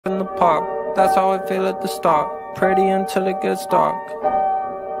in the park, that's how I feel at the start. Pretty until it gets dark.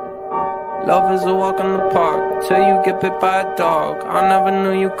 Love is a walk in the park, till you get bit by a dog. I never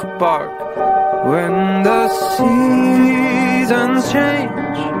knew you could bark. When the seasons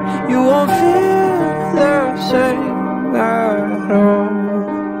change, you won't feel the same at all.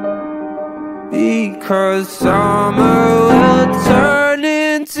 Because summer will turn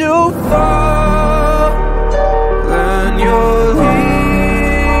into fall, then you'll leave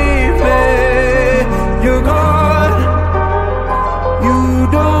me. You're gone, you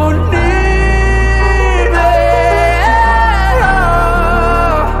don't need me at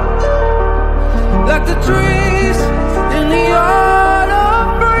all. Like the trees in the autumn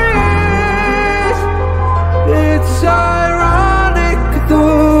breeze, it's ironic the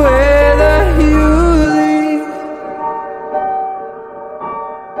way that you leave.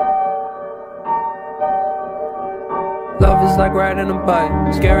 Love is like riding a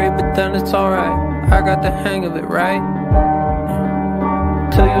bike, scary but then it's alright. I got the hang of it, right?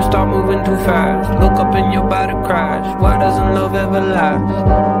 Till you start moving too fast, look up and you're about to crash. Why doesn't love ever last?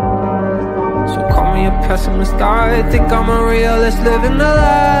 So call me a pessimist, I think I'm a realist living a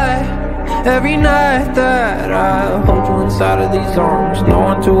lie. Every night that I hold you inside of these arms, no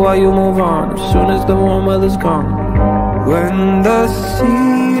one to why you move on as soon as the warm weather's gone. When the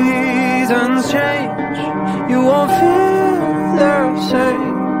seasons change, you won't feel the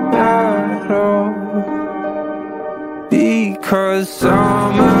same at all. Because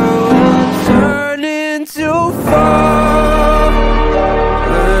summer will turn into fall,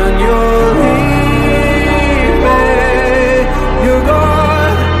 then you'll leave me. You're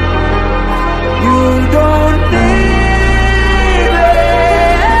gone, you don't need me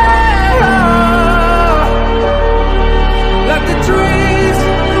at all. Like the trees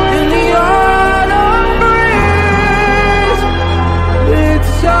in the autumn breeze,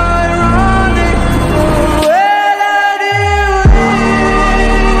 it's ironic the way that you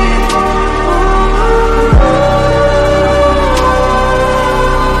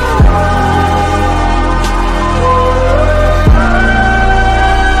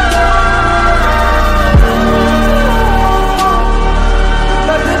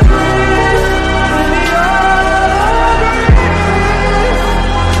like the trees in the autumn breeze,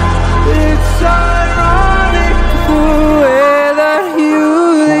 it's ironic the way that you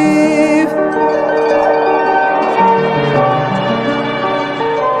leave.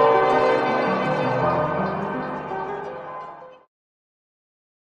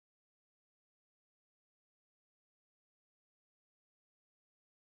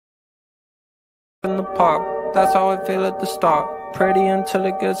 In the park, that's how I feel at the start. Pretty until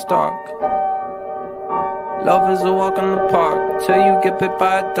it gets dark. Love is a walk in the park, till you get bit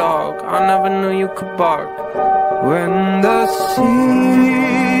by a dog. I never knew you could bark. When the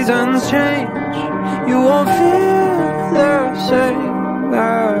seasons change, you won't feel the same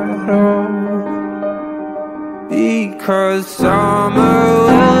at all. Because summer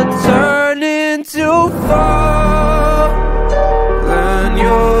will turn into fall, then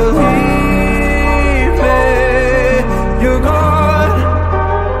you'll leave me. You're gone,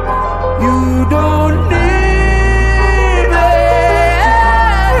 you don't need me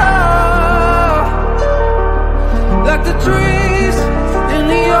at all. Like the trees in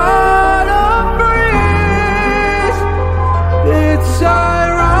the autumn breeze, it's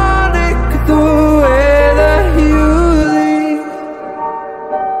ironic the way that you leave.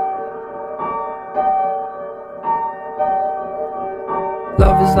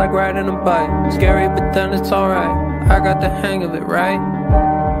 Love is like riding a bike, scary but then it's alright. I got the hang of it, right?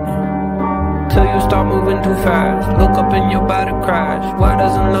 Till you start moving too fast, look up and you're about to crash. Why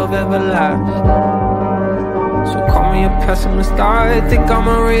doesn't love ever last? So call me a pessimist, I think I'm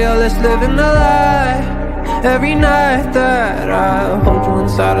a realist living a lie. Every night that I hold you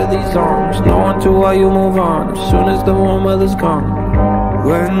inside of these arms, no one to why you move on as soon as the warm weather's gone.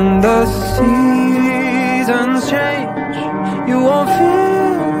 When the seasons change, you won't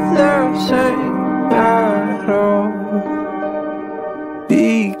feel the same at all.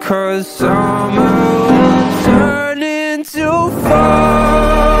 Because summer will turn into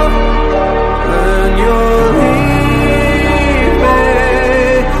fall, then you'll leave me.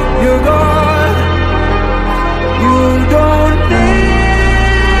 You're gone, you don't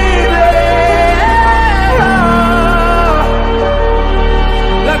need me at all.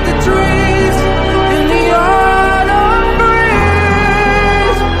 Like the trees in the autumn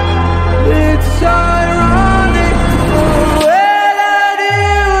breeze, it's ironic the way that you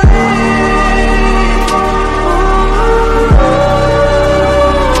leave.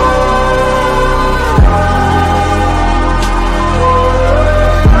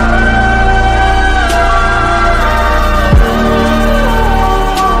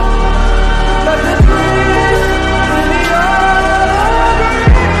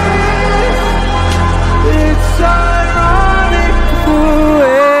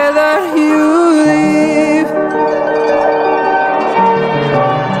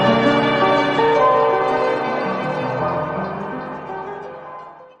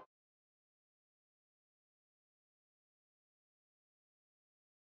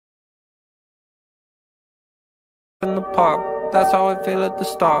 in the park, that's how I feel at the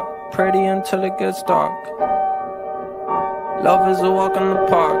start. Pretty until it gets dark. Love is a walk in the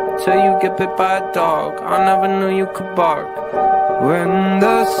park, till you get bit by a dog. I never knew you could bark. When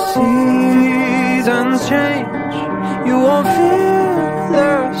the seasons change, you won't feel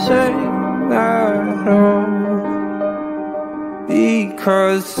the same at all.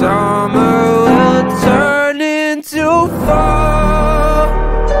 Because summer will turn into fall,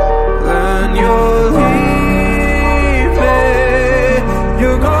 then you'll leave me.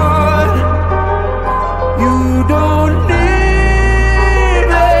 You're gone, you don't need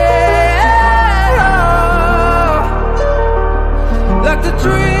me at all. Like the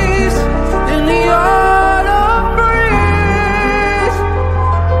trees in the autumn breeze,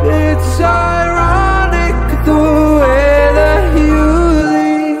 it's ironic the way that you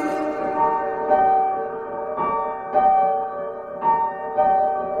leave.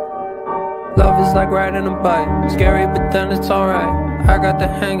 Love is like riding a bike, scary but then it's alright. I got the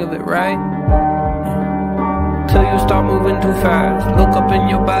hang of it, right? Till you start moving too fast, look up and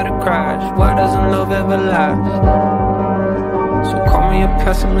you're about to crash. Why doesn't love ever last? So call me a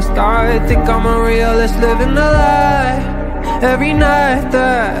pessimist, I think I'm a realist living a lie. Every night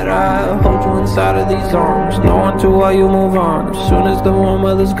that I hold you inside of these arms, no one to why you move on as soon as the warm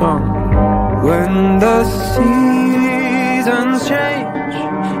weather's gone. When the seasons change,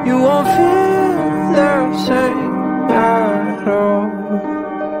 you won't feel the same at all.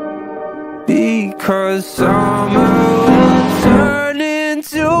 Because summer will turn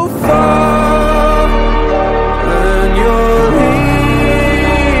into fall, and you'll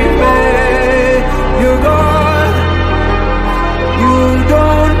leave me. You're gone, you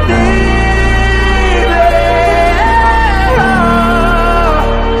don't need me at all.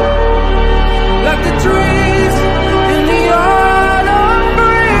 Like the trees in the autumn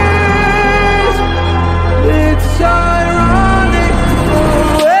breeze, it's ironic the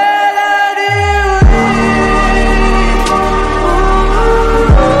way that you leave.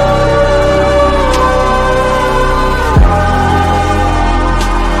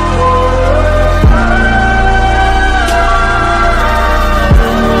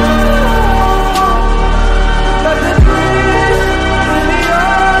 Like the trees in the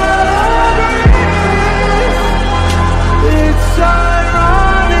autumn breeze, it's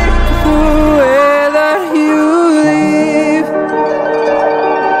ironic the way that you leave.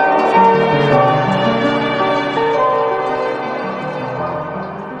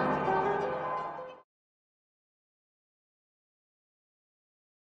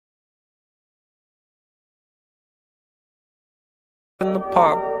 In the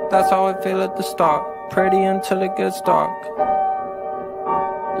park, that's how I feel at the start. Pretty until it gets dark.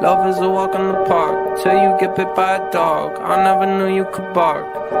 Love is a walk in the park, till you get bit by a dog. I never knew you could bark.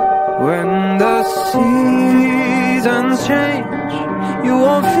 When the seasons change, you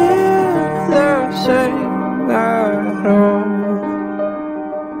won't feel the same at all.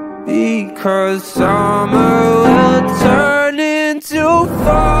 Because summer will turn into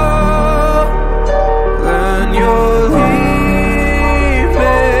fall, then you'll leave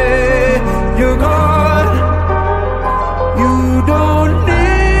me. You're gone, you don't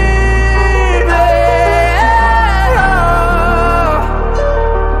need me at all.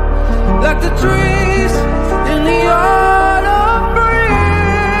 Like the trees in the autumn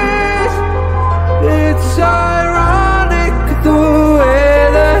breeze, it's ironic the way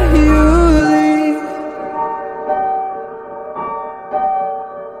that you leave.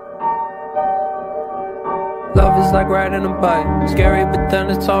 Love is like riding a bike, scary but then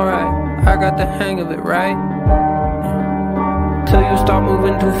it's alright. I got the hang of it, right? Till you start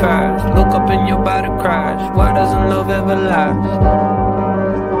moving too fast, look up and you're about to crash. Why doesn't love ever last?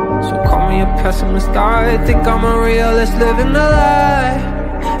 So call me a pessimist, I think I'm a realist living a lie.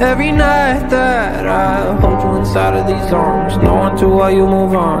 Every night that I hold you inside of these arms, no one to why you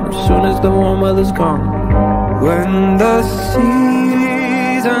move on as soon as the warm weather's gone. When the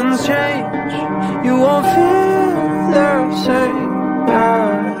seasons change, you won't feel the same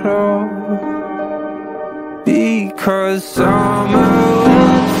at all. Because summer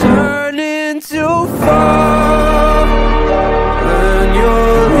will turn into fall, then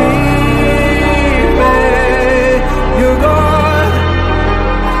you'll leave me. You're gone,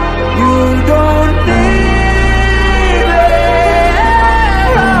 you don't need me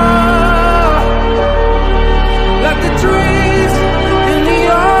at all. Like the trees in the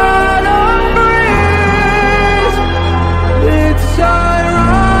autumn breeze, it's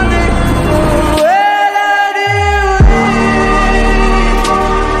ironic the way that you leave.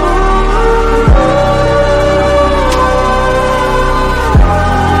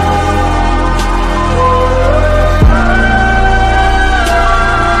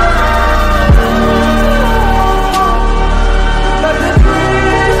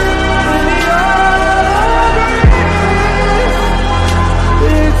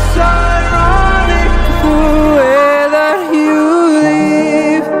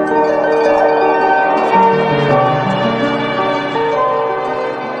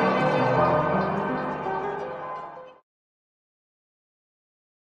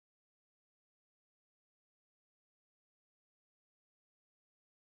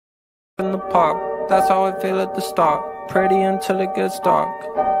 in the park, that's how I feel at the start. Pretty until it gets dark.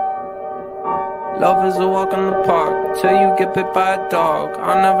 Love is a walk in the park, till you get bit by a dog.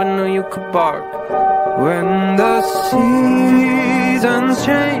 I never knew you could bark. When the seasons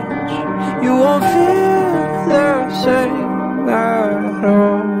change, you won't feel the same at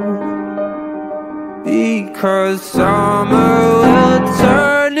all. Because summer will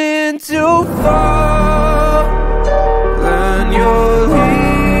turn into fall. Then you'll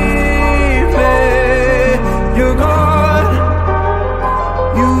leave me, you're gone.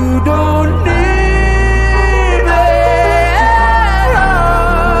 You don't need me at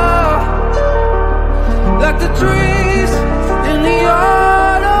all. Like the trees in the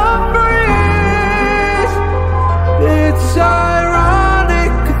autumn breeze. It's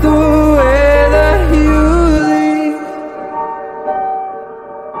ironic the way that you leave.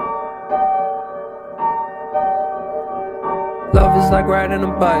 Love is like riding a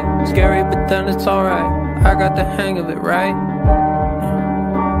bike, scary but then it's alright. I got the hang of it, right?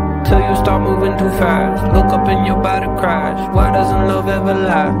 Till you start moving too fast. Look up and you're about to crash. Why doesn't love ever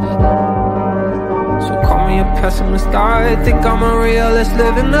last? So call me a pessimist, I think I'm a realist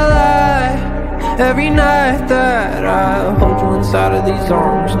living a lie. Every night that I hold you inside of these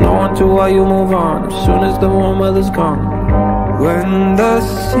arms, no one to why you move on as soon as the warm weather's gone. When the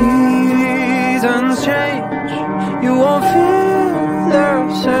seasons change, you won't feel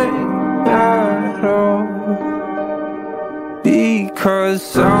the same at all. Because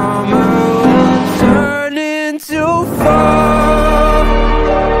summer will turn into fall.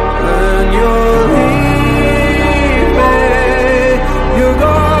 Then you'll leave me, you're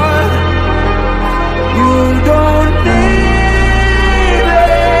gone. You don't need me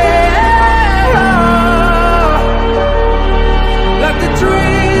at all. Like the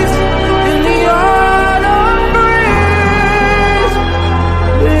trees in the autumn breeze.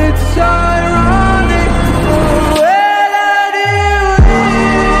 It's ironic the way that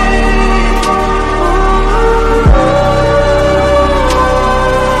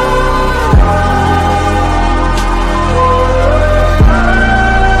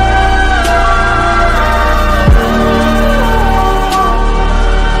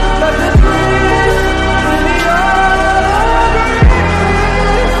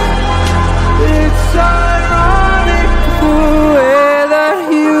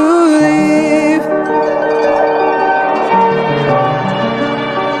you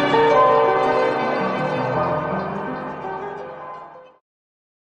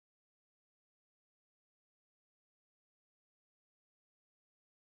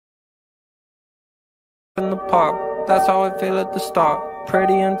in the park, that's how I feel at the start.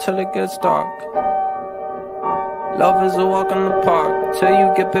 Pretty until it gets dark. Love is a walk in the park, till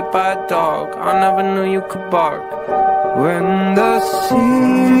you get bit by a dog. I never knew you could bark. When the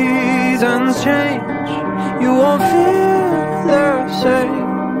seasons change, you won't feel the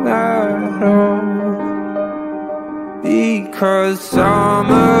same at all. Because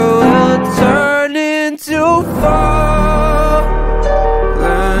summer will turn into fall.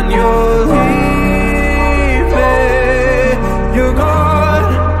 Then you'll leave me, you're gone.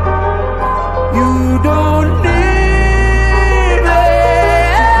 You don't need me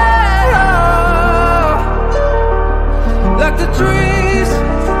at all. Like the trees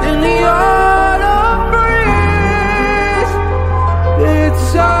in the autumn breeze.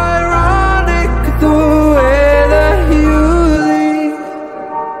 It's ironic the way that you leave.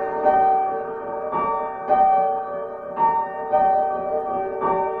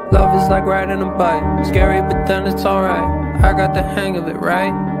 Love is like riding a bike, scary but then it's alright. I got the hang of it,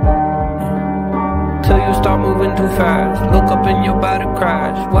 right? Till you start moving too fast. Look up and you're about to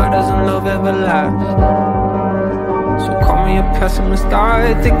crash. Why doesn't love ever last? So call me a pessimist,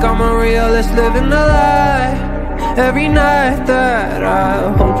 I think I'm a realist living a lie. Every night that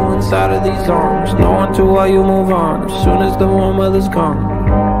I hold you inside of these arms, no one to why you move on as soon as the warm weather's gone.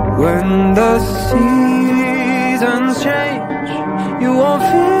 When the seasons change, you won't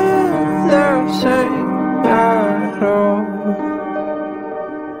feel the same at all.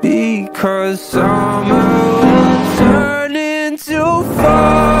 Because summer will turn into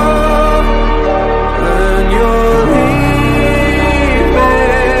fall. Then you'll leave me,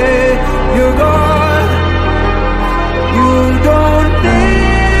 you're gone. You don't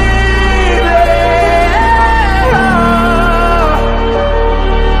need me at all.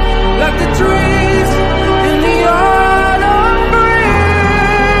 Like the trees in the autumn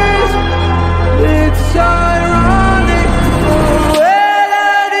breeze. It's ironic the way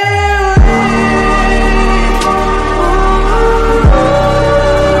that you leave.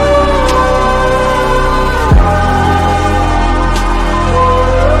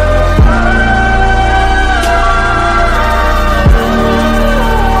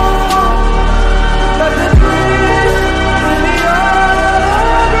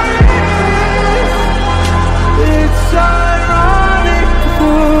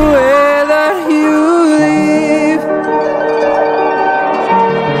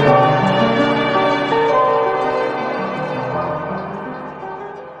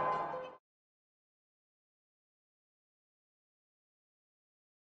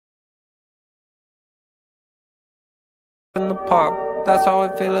 in the park, that's how I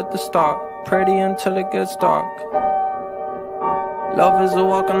feel at the start. Pretty until it gets dark. Love is a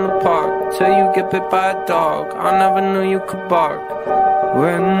walk in the park, till you get bit by a dog. I never knew you could bark.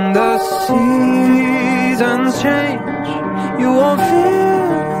 When the seasons change, you won't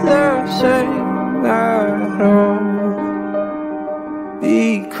feel the same at all.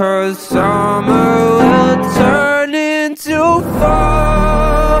 Because summer will turn into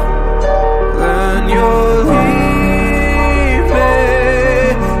fall. Then you'll leave me,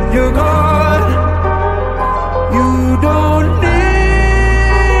 you're gone. You don't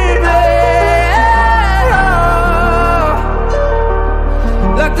need me at all.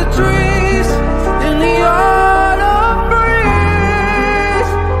 Like the trees in the autumn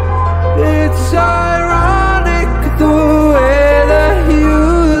breeze, it's ironic the way that you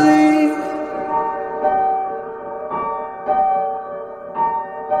leave.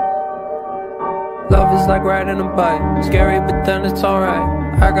 Love is like riding a bike, scary but then it's alright.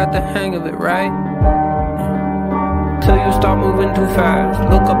 I got the hang of it, right? Till you start moving too fast,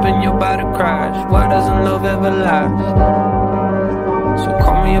 look up and you're about to crash. Why doesn't love ever last? So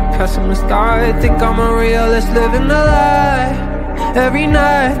call me a pessimist, I think I'm a realist living a lie. Every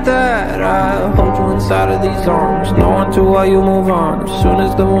night that I hold you inside of these arms, no one to why you move on as soon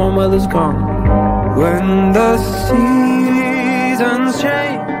as the warm weather's gone. When the seasons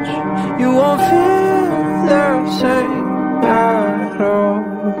change, you won't feel the same at all.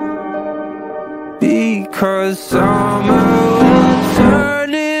 Because summer will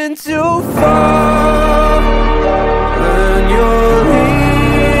turn into fall. Then you'll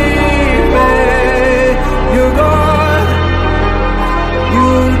leave me, you're gone.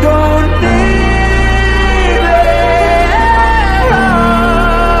 You don't need me at all.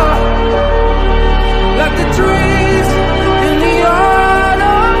 Like the trees in the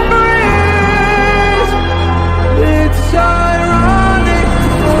autumn breeze, it's ironic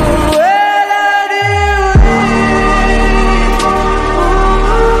the way that you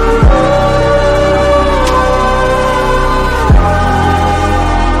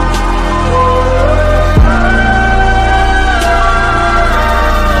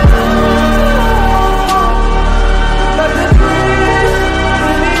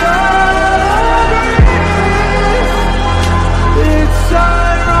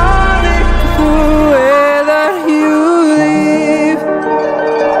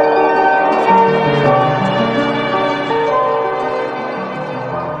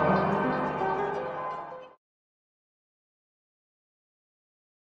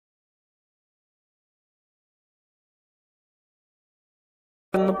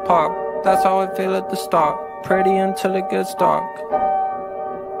in the park, that's how I feel at the start. Pretty until it gets dark.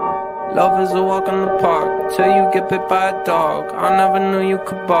 Love is a walk in the park, till you get bit by a dog. I never knew you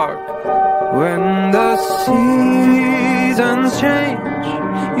could bark. When the seasons change,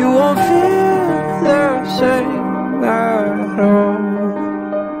 you won't feel the same at all.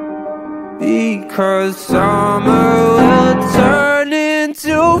 Because summer will turn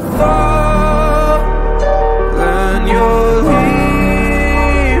into fall. Then you'll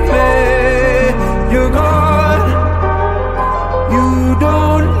leave me, you're gone. You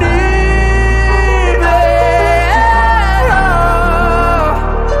don't need me at all.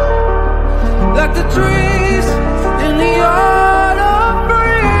 Like the trees in the autumn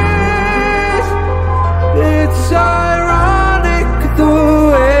breeze, it's ironic the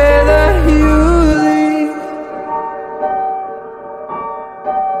way that you leave.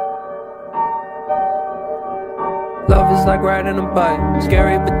 Love is like riding a bike,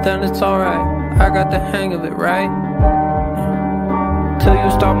 scary but then it's alright. I got the hang of it, right? Till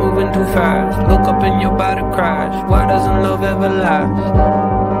you start moving too fast, look up and you're about to crash. Why doesn't love ever last?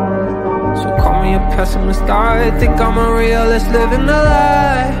 So call me a pessimist, I think I'm a realist living a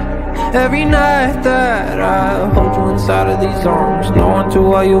lie. Every night that I hold you inside of these arms, no one to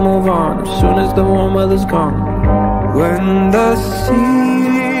why you move on as soon as the warm weather's gone. When the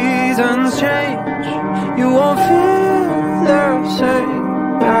seasons change, you won't feel the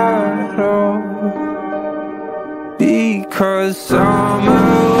same at all. Because summer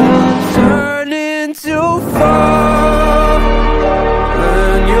will turn into fall.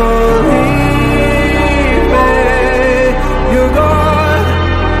 Then you'll leave me, you're gone.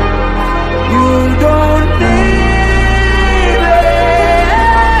 You don't need me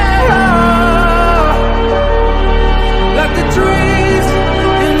at all. Like the trees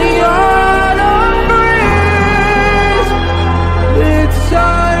in the autumn breeze, it's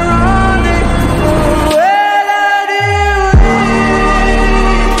ironic the way that you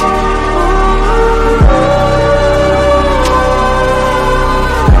leave.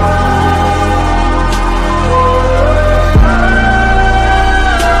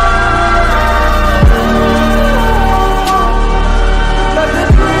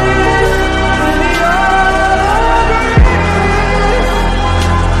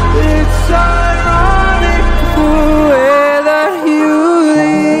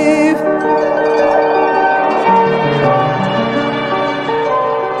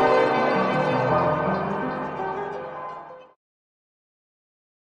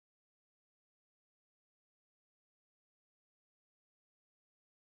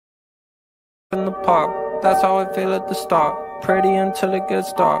 park, that's how I feel at the start. Pretty until it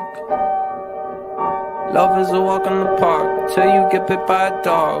gets dark. Love is a walk in the park, till you get bit by a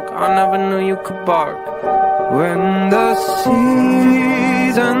dog. I never knew you could bark. When the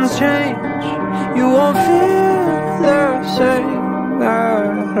seasons change, you won't feel the same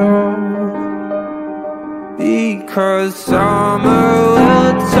at all. Because summer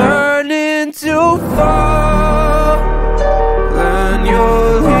will turn into fall. Then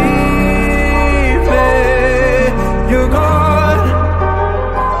you'll leave me, you're gone.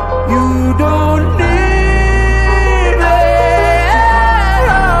 You don't need me at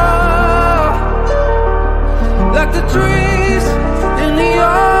all. Like the trees in the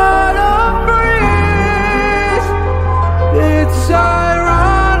autumn breeze. It's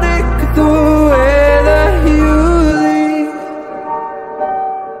ironic the way that you leave.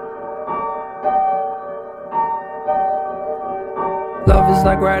 Love is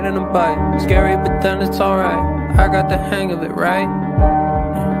like riding a bike, scary but then it's alright. I got the hang of it, right?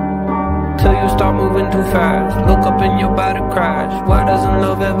 Till you start moving too fast, look up and you're about to crash. Why doesn't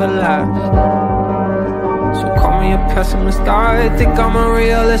love ever last? So call me a pessimist, I think I'm a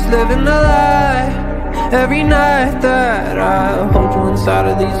realist living a lie. Every night that I hold you inside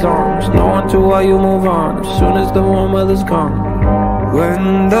of these arms, no one to why you move on as soon as the warm weather's gone.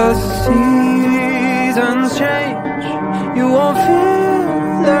 When the seasons change, you won't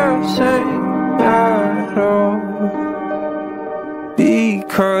feel the same at all.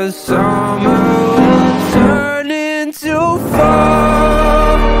 Because summer will turn into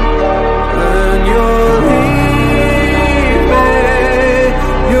fall. Then you'll leave me,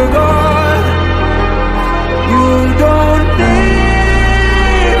 you're gone. You don't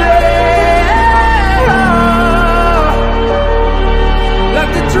need me at all.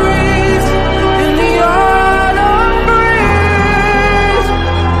 Like the trees in the autumn breeze.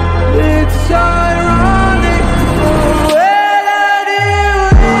 It's ironic the way that you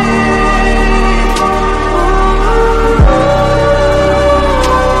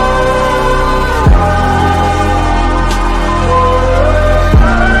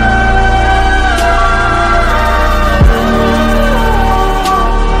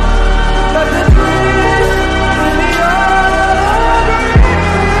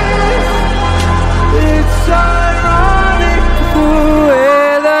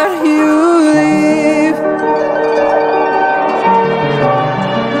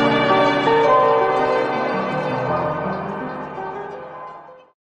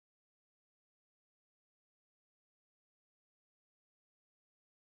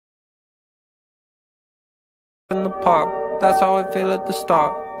in the park, that's how I feel at the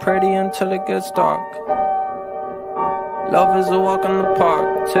start. Pretty until it gets dark. Love is a walk in the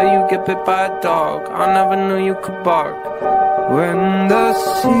park, till you get bit by a dog. I never knew you could bark. When the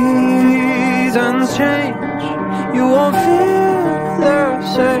seasons change, you won't feel the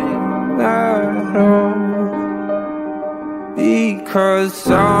same at all. Because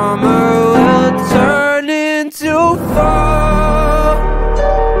summer will turn into fall.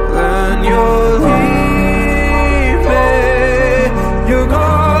 Then you'll leave me, you're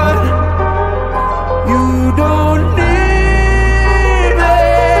gone. You don't need me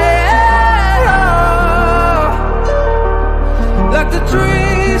at all. Like the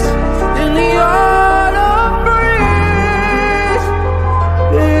trees in the autumn breeze.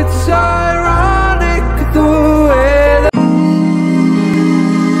 It's